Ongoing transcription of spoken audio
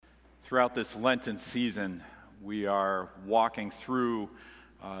Throughout this Lenten season, we are walking through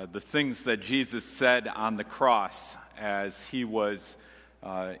the things that Jesus said on the cross as he was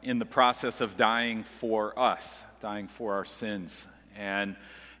in the process of dying for us, dying for our sins. And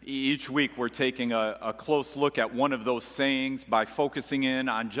each week we're taking a close look at one of those sayings by focusing in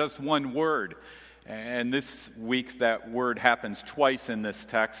on just one word. And this week that word happens twice in this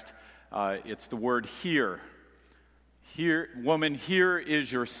text. It's the word "here." Here, woman, here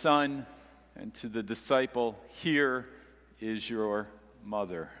is your son, and to the disciple, here is your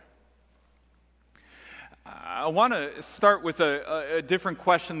mother. I want to start with a different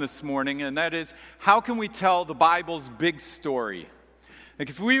question this morning, and that is, how can we tell the Bible's big story? Like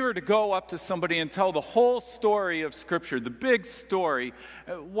if we were to go up to somebody and tell the whole story of Scripture, the big story,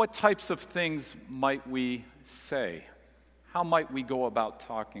 what types of things might we say? How might we go about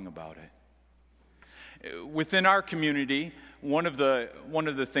talking about it? Within our community, one of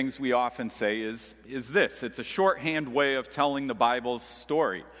the things we often say is this. It's a shorthand way of telling the Bible's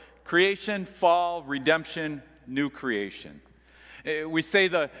story. Creation, fall, redemption, new creation. We say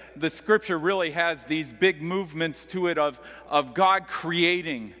the Scripture really has these big movements to it of God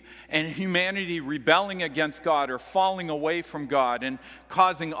creating and humanity rebelling against God or falling away from God and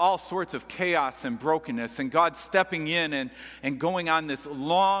causing all sorts of chaos and brokenness, and God stepping in and going on this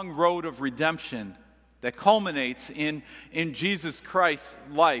long road of redemption that culminates in Jesus Christ's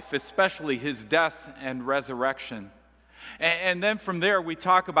life, especially his death and resurrection. And then from there, we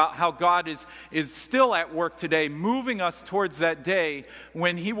talk about how God is still at work today, moving us towards that day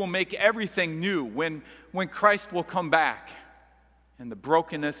when he will make everything new, when Christ will come back, and the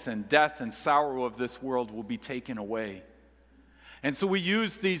brokenness and death and sorrow of this world will be taken away. And so we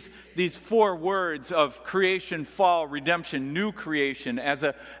use these four words of creation, fall, redemption, new creation as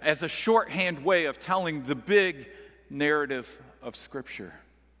a shorthand way of telling the big narrative of Scripture.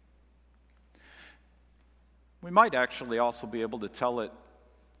 We might actually also be able to tell it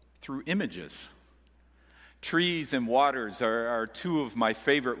through images. Trees and waters are two of my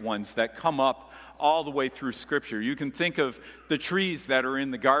favorite ones that come up all the way through Scripture. You can think of the trees that are in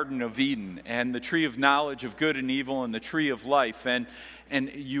the Garden of Eden, and the tree of knowledge of good and evil, and the tree of life. And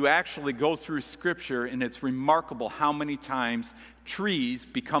you actually go through Scripture, and it's remarkable how many times trees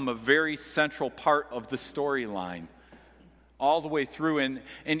become a very central part of the storyline. All the way through, and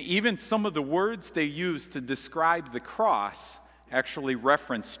even some of the words they use to describe the cross actually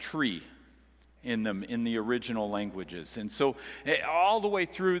reference tree in them in the original languages. And so all the way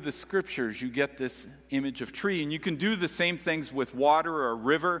through the Scriptures you get this image of tree, and you can do the same things with water or a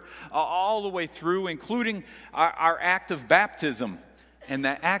river all the way through, including our act of baptism. And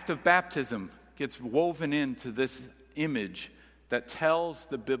that act of baptism gets woven into this image that tells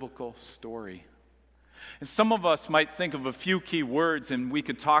the biblical story. And some of us might think of a few key words, and we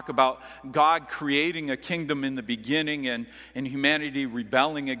could talk about God creating a kingdom in the beginning and humanity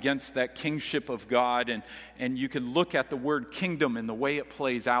rebelling against that kingship of God. And you could look at the word kingdom and the way it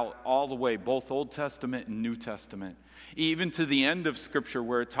plays out all the way, both Old Testament and New Testament. Even to the end of Scripture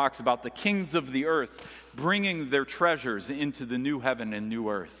where it talks about the kings of the earth bringing their treasures into the new heaven and new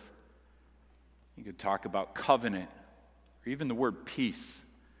earth. You could talk about covenant, or even the word peace.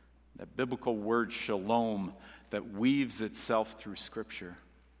 That biblical word shalom that weaves itself through Scripture.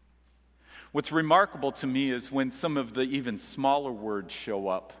 What's remarkable to me is when some of the even smaller words show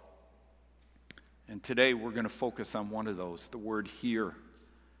up. And today we're going to focus on one of those, the word here.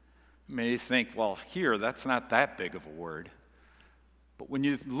 You may think, well, here, that's not that big of a word. But when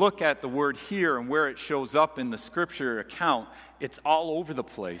you look at the word here and where it shows up in the Scripture account, it's all over the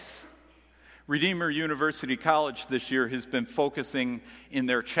place. Redeemer University College this year has been focusing in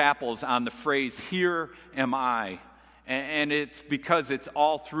their chapels on the phrase, "Here am I." And it's because it's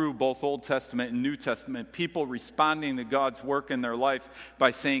all through both Old Testament and New Testament, people responding to God's work in their life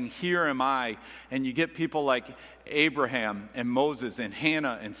by saying, "Here am I." And you get people like Abraham and Moses and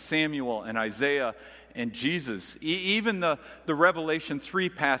Hannah and Samuel and Isaiah and Jesus. Even the Revelation 3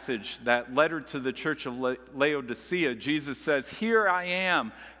 passage, that letter to the church of Laodicea, Jesus says, "Here I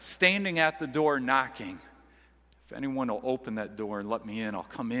am, standing at the door knocking. If anyone will open that door and let me in, I'll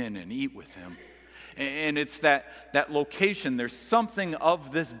come in and eat with him." And it's that location. There's something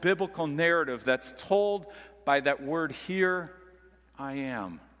of this biblical narrative that's told by that word, "Here I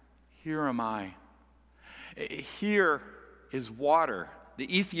am." Here am I. Here is water.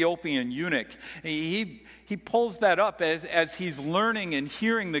 The Ethiopian eunuch, he pulls that up as he's learning and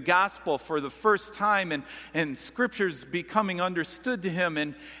hearing the gospel for the first time, and Scripture's becoming understood to him,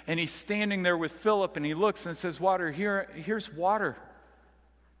 and he's standing there with Philip, and he looks and says, here's water.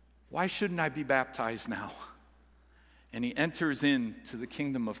 Why shouldn't I be baptized now? and he enters into the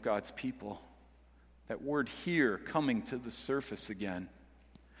kingdom of God's people. That word here coming to the surface again.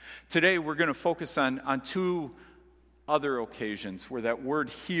 Today we're going to focus on two other occasions where that word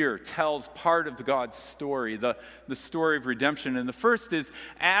here tells part of God's story, the story of redemption. And the first is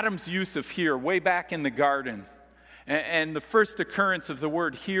Adam's use of here way back in the garden. And the first occurrence of the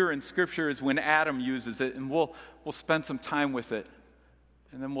word here in Scripture is when Adam uses it, and we'll spend some time with it.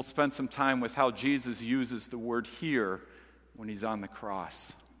 And then we'll spend some time with how Jesus uses the word here when he's on the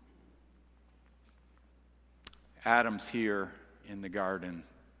cross. Adam's here in the garden.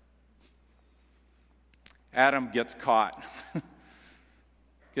 Adam gets caught.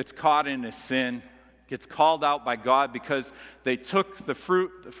 Gets caught in his sin. Gets called out by God because they took the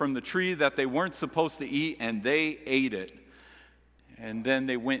fruit from the tree that they weren't supposed to eat and they ate it. And then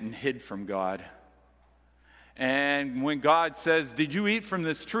they went and hid from God. And when God says, "Did you eat from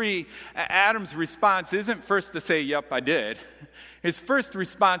this tree?" Adam's response isn't first to say, "Yep, I did." His first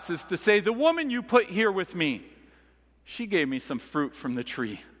response is to say, "The woman you put here with me, she gave me some fruit from the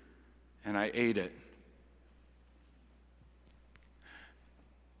tree, and I ate it."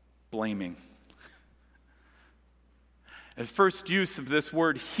 Blaming. The first use of this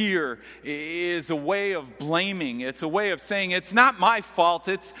word here is a way of blaming. It's a way of saying, it's not my fault,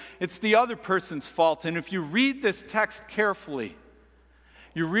 it's the other person's fault. And if you read this text carefully,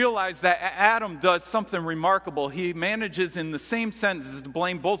 you realize that Adam does something remarkable. He manages in the same sentence to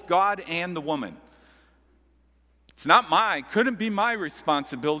blame both God and the woman. It's not mine, couldn't be my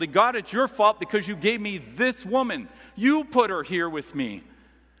responsibility. God, it's your fault because you gave me this woman. You put her here with me.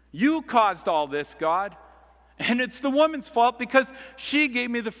 You caused all this, God. And it's the woman's fault because she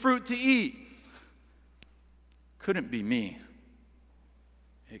gave me the fruit to eat. Couldn't be me.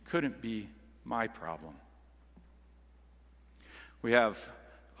 It couldn't be my problem. We have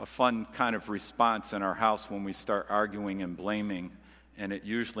a fun kind of response in our house when we start arguing and blaming, and it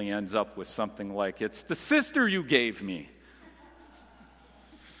usually ends up with something like, "It's the sister you gave me."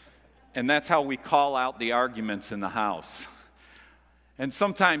 And that's how we call out the arguments in the house. And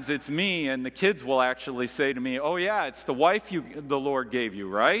sometimes it's me, and the kids will actually say to me, "Oh yeah, it's the wife the Lord gave you,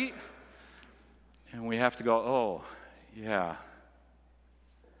 right?" And we have to go, "Oh, yeah."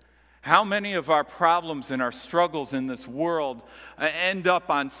 How many of our problems and our struggles in this world end up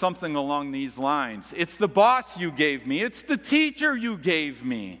on something along these lines? It's the boss you gave me. It's the teacher you gave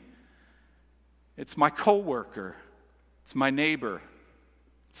me. It's my coworker. It's my neighbor.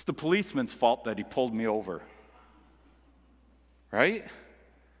 It's the policeman's fault that he pulled me over. Right?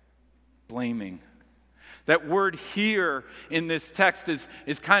 Blaming. That word here in this text is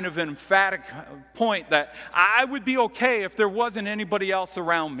kind of an emphatic point that I would be okay if there wasn't anybody else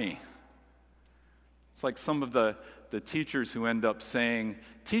around me. It's like some of the teachers who end up saying,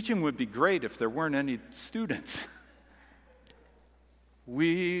 teaching would be great if there weren't any students.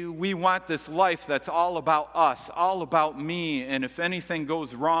 We want this life that's all about us, all about me, and if anything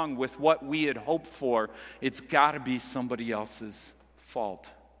goes wrong with what we had hoped for, it's got to be somebody else's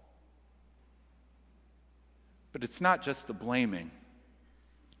fault. But it's not just the blaming.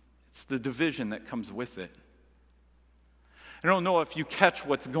 It's the division that comes with it. I don't know if you catch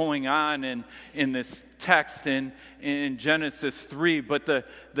what's going on in this text in Genesis 3, but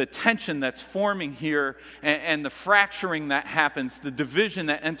the tension that's forming here and the fracturing that happens, the division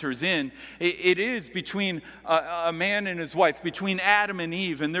that enters in, it is between a man and his wife, between Adam and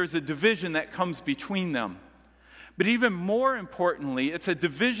Eve, and there's a division that comes between them. But even more importantly, it's a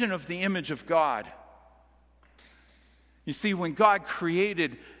division of the image of God. You see, when God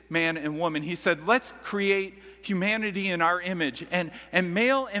created man and woman, he said, let's create humanity in our image, and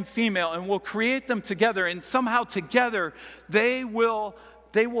male and female, and we'll create them together, and somehow together they will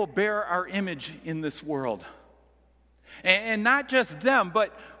bear our image in this world. And not just them,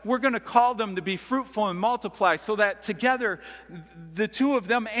 but we're going to call them to be fruitful and multiply, so that together, the two of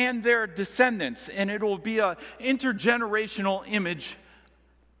them and their descendants, and it will be an intergenerational image.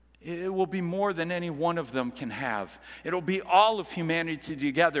 It will be more than any one of them can have. It'll be all of humanity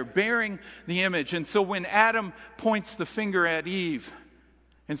together, bearing the image. And so when Adam points the finger at Eve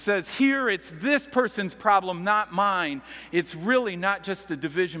and says, here, it's this person's problem, not mine, it's really not just a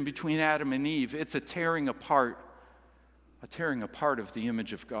division between Adam and Eve. It's a tearing apart of the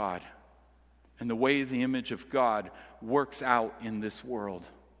image of God and the way the image of God works out in this world.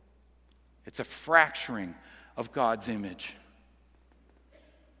 It's a fracturing of God's image.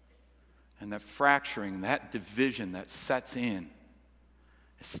 And that fracturing, that division that sets in,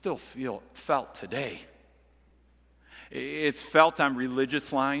 is still felt today. It's felt on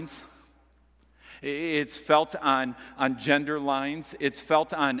religious lines. It's felt on gender lines. It's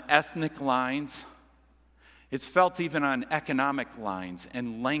felt on ethnic lines. It's felt even on economic lines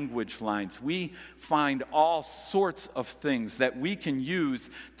and language lines. We find all sorts of things that we can use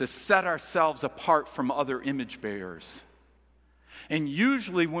to set ourselves apart from other image bearers. And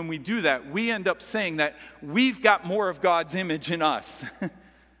usually when we do that, we end up saying that we've got more of God's image in us.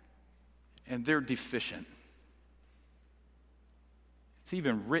 And they're deficient. It's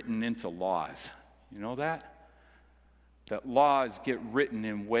even written into laws. You know that? That laws get written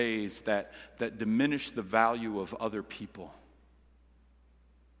in ways that diminish the value of other people.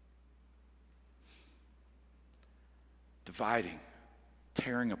 Dividing,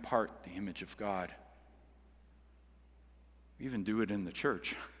 tearing apart the image of God. We even do it in the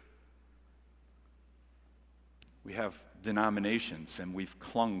church. We have denominations, and we've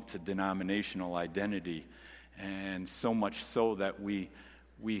clung to denominational identity, and so much so that we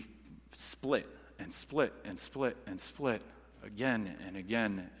split and split and split and split again and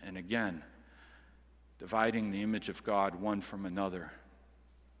again and again, dividing the image of God one from another.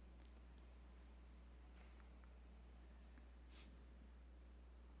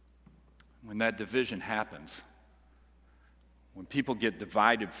 When that division happens, when people get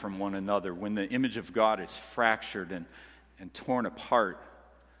divided from one another, when the image of God is fractured and torn apart,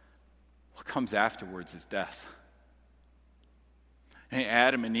 what comes afterwards is death. And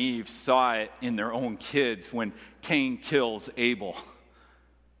Adam and Eve saw it in their own kids when Cain kills Abel.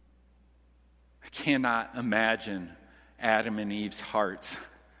 I cannot imagine Adam and Eve's hearts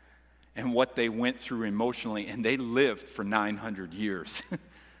and what they went through emotionally, and they lived for 900 years.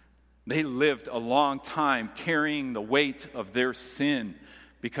 They lived a long time carrying the weight of their sin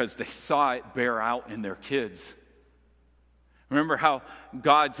because they saw it bear out in their kids. Remember how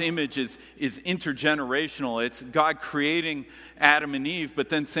God's image is intergenerational. It's God creating Adam and Eve, but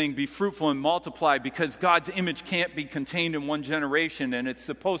then saying, be fruitful and multiply, because God's image can't be contained in one generation, and it's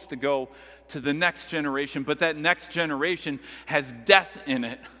supposed to go to the next generation. But that next generation has death in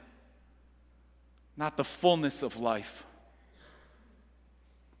it, not the fullness of life.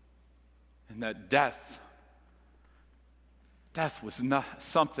 And that death was not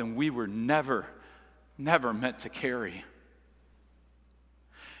something we were never meant to carry.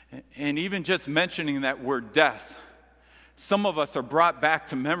 And even just mentioning that word death, some of us are brought back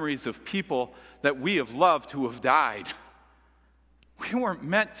to memories of people that we have loved who have died. We weren't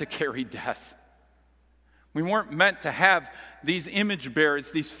meant to carry death. We weren't meant to have these image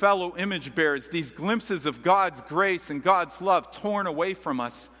bearers, these fellow image bearers, these glimpses of God's grace and God's love torn away from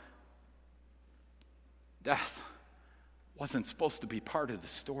us. Death wasn't supposed to be part of the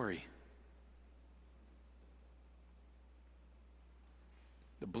story.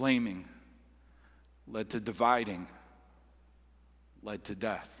 The blaming led to dividing, led to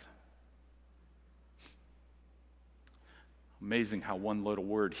death. Amazing how one little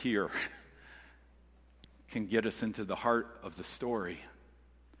word here can get us into the heart of the story.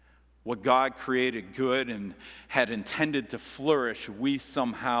 What God created good and had intended to flourish, we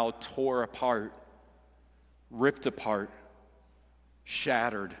somehow tore apart, ripped apart,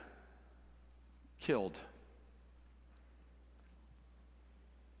 shattered, killed.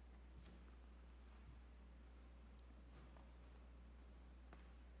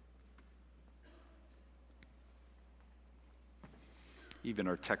 Even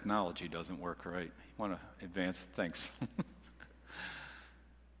our technology doesn't work right. You want to advance? Thanks.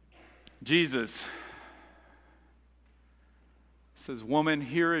 Jesus says, "Woman,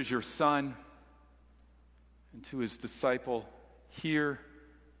 here is your son." And to his disciple, "Here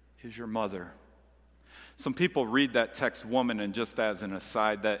is your mother." Some people read that text "woman," and just as an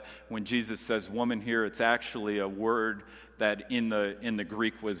aside, that when Jesus says "woman" here, it's actually a word that in the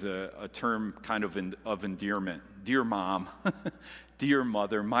Greek was a term kind of of endearment. Dear mom, dear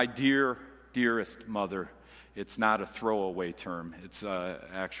mother, my dearest mother. It's not a throwaway term. It's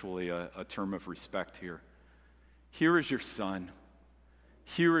actually a term of respect here. Here is your son.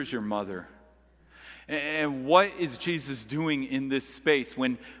 Here is your mother. And what is Jesus doing in this space?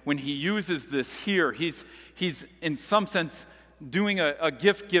 When he uses this here, he's in some sense doing a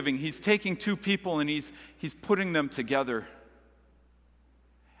gift giving. He's taking two people and he's putting them together.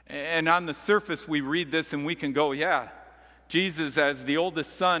 And on the surface, we read this and we can go, yeah, Jesus, as the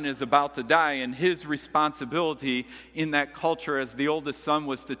oldest son, is about to die, and his responsibility in that culture as the oldest son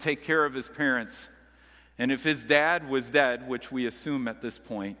was to take care of his parents. And if his dad was dead, which we assume at this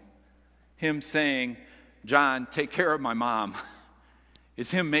point, him saying, "John, take care of my mom,"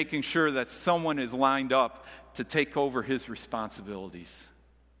 is him making sure that someone is lined up to take over his responsibilities.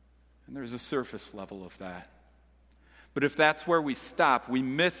 And there's a surface level of that. But if that's where we stop, we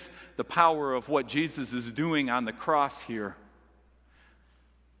miss the power of what Jesus is doing on the cross here.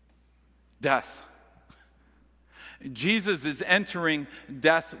 Death Jesus is entering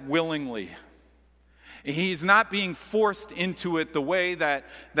death willingly. He's not being forced into it the way that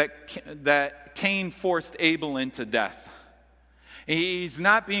Cain forced Abel into death. He's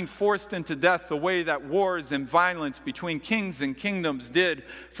not being forced into death the way that wars and violence between kings and kingdoms did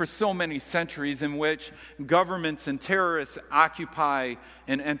for so many centuries, in which governments and terrorists occupy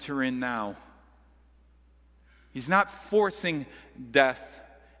and enter in now. He's not forcing death,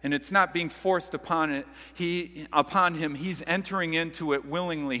 and it's not being forced upon him. He's entering into it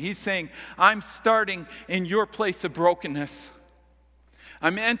willingly. He's saying, I'm starting in your place of brokenness.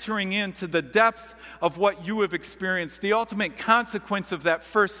 I'm entering into the depth of what you have experienced, the ultimate consequence of that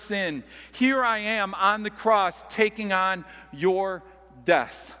first sin. Here I am on the cross taking on your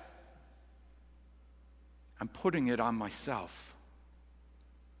death. I'm putting it on myself.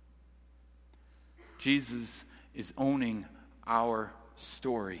 Jesus is owning our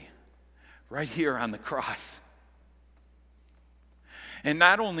story right here on the cross. And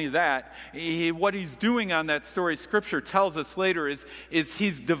not only that, what he's doing on that story, Scripture tells us later, is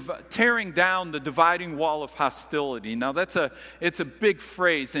he's tearing down the dividing wall of hostility. Now it's a big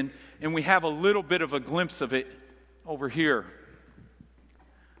phrase, and we have a little bit of a glimpse of it over here.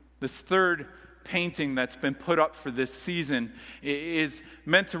 This third painting that's been put up for this season is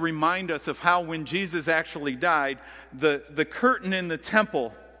meant to remind us of how when Jesus actually died, the curtain in the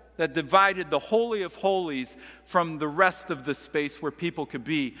temple that divided the Holy of Holies from the rest of the space where people could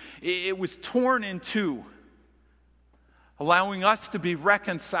be, it was torn in two, allowing us to be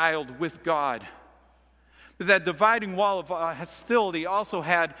reconciled with God. But that dividing wall of hostility also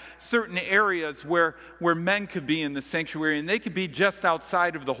had certain areas where men could be in the sanctuary, and they could be just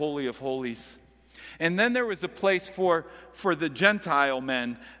outside of the Holy of Holies. And then there was a place for the Gentile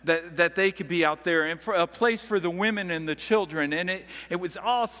men that they could be out there, and for a place for the women and the children. And it was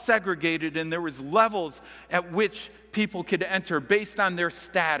all segregated, and there was levels at which people could enter based on their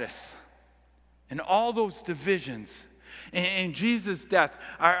status. And all those divisions and Jesus' death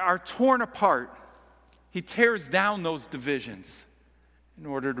are torn apart. He tears down those divisions in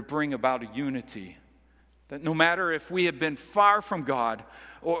order to bring about a unity. That no matter if we have been far from God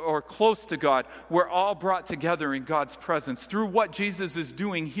or close to God, we're all brought together in God's presence through what Jesus is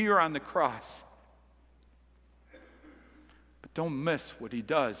doing here on the cross. But don't miss what he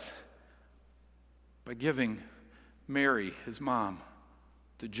does by giving Mary, his mom,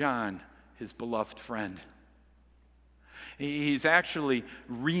 to John, his beloved friend. He's actually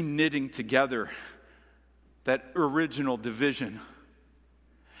re-knitting together that original division.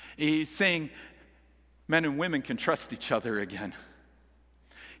 He's saying men and women can trust each other again.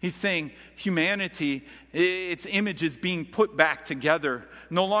 He's saying humanity, its image is being put back together,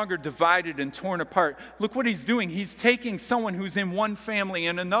 no longer divided and torn apart. Look what he's doing. He's taking someone who's in one family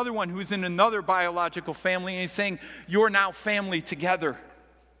and another one who's in another biological family, and he's saying, you're now family together.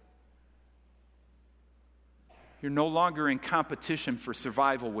 You're no longer in competition for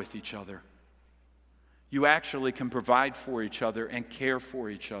survival with each other. You actually can provide for each other and care for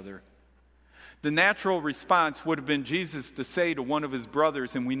each other. The natural response would have been Jesus to say to one of his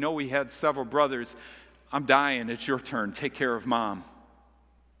brothers, and we know he had several brothers, I'm dying, it's your turn, take care of mom.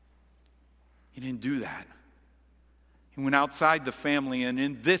 He didn't do that. He went outside the family, and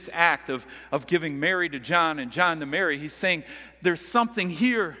in this act of giving Mary to John and John to Mary, he's saying, there's something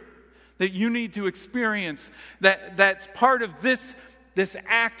here that you need to experience, that's part of this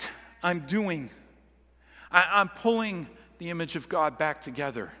act I'm doing. I'm pulling the image of God back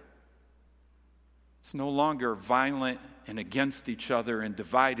together. It's no longer violent and against each other and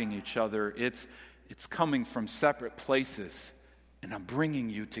dividing each other. It's coming from separate places, and I'm bringing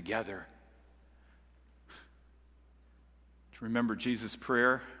you together. Do you remember Jesus'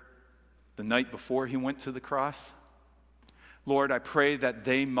 prayer the night before he went to the cross? Lord, I pray that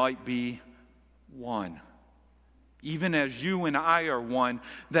they might be one. Even as you and I are one,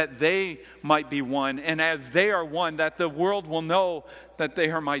 that they might be one. And as they are one, that the world will know that they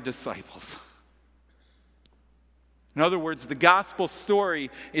are my disciples. In other words, the gospel story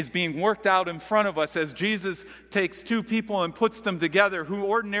is being worked out in front of us as Jesus takes two people and puts them together who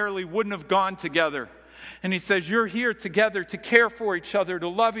ordinarily wouldn't have gone together. And he says, you're here together to care for each other, to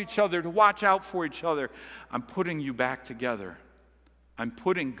love each other, to watch out for each other. I'm putting you back together. I'm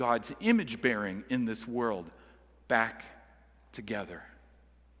putting God's image bearing in this world back together.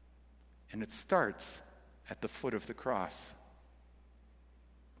 And it starts at the foot of the cross.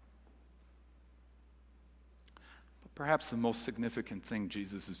 Perhaps the most significant thing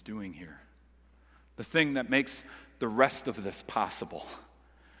Jesus is doing here, the thing that makes the rest of this possible,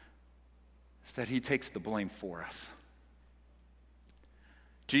 is that he takes the blame for us.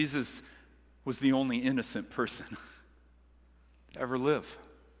 Jesus was the only innocent person to ever live.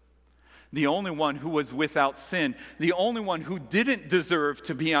 The only one who was without sin, the only one who didn't deserve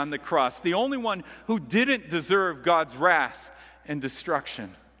to be on the cross, the only one who didn't deserve God's wrath and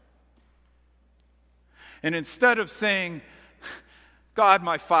destruction. And instead of saying, God,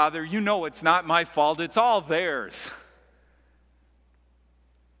 my Father, you know it's not my fault, it's all theirs,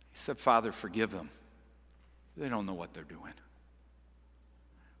 he said, Father, forgive them. They don't know what they're doing.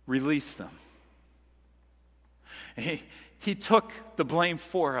 Release them. He took the blame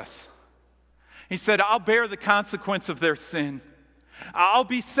for us. He said, I'll bear the consequence of their sin. I'll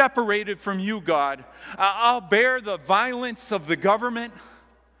be separated from you, God. I'll bear the violence of the government.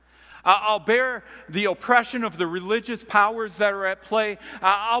 I'll bear the oppression of the religious powers that are at play.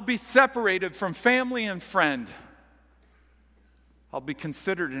 I'll be separated from family and friend. I'll be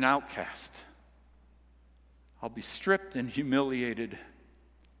considered an outcast. I'll be stripped and humiliated.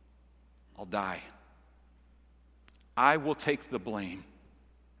 I'll die. I will take the blame.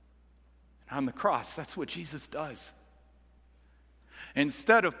 On the cross, that's what Jesus does.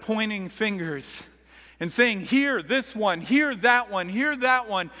 Instead of pointing fingers and saying, here, this one, here, that one, here, that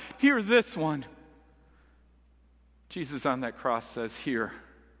one, here, this one, Jesus on that cross says, here,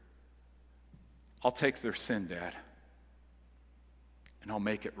 I'll take their sin, Dad, and I'll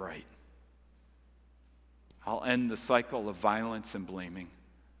make it right. I'll end the cycle of violence and blaming.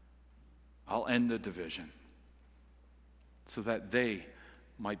 I'll end the division so that they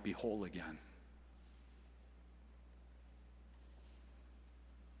might be whole again.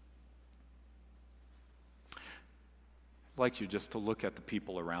 I'd like you just to look at the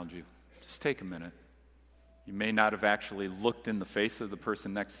people around you. Just take a minute. You may not have actually looked in the face of the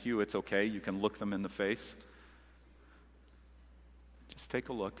person next to you. It's okay. You can look them in the face. Just take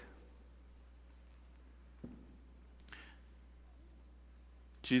a look.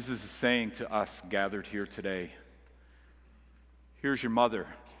 Jesus is saying to us gathered here today, here's your mother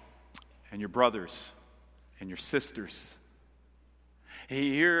and your brothers and your sisters.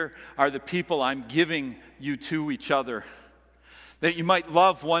 Here are the people I'm giving you to each other, that you might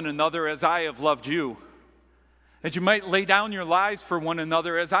love one another as I have loved you, that you might lay down your lives for one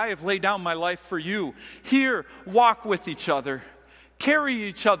another as I have laid down my life for you. Here, walk with each other, carry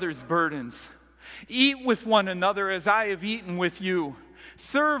each other's burdens, eat with one another as I have eaten with you,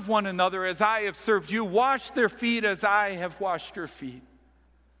 serve one another as I have served you, wash their feet as I have washed your feet.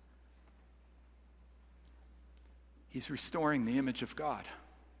 He's restoring the image of God.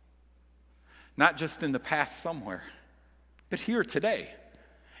 Not just in the past somewhere, but here today.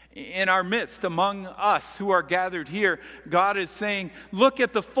 In our midst, among us who are gathered here, God is saying, look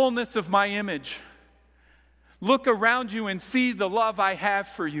at the fullness of my image. Look around you and see the love I have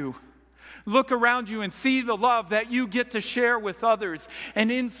for you. Look around you and see the love that you get to share with others.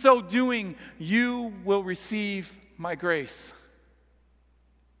 And in so doing, you will receive my grace.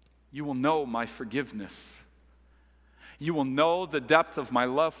 You will know my forgiveness. You will know the depth of my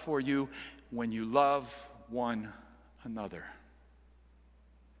love for you when you love one another.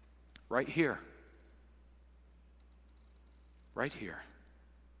 Right here. Right here.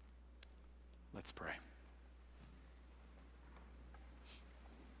 Let's pray.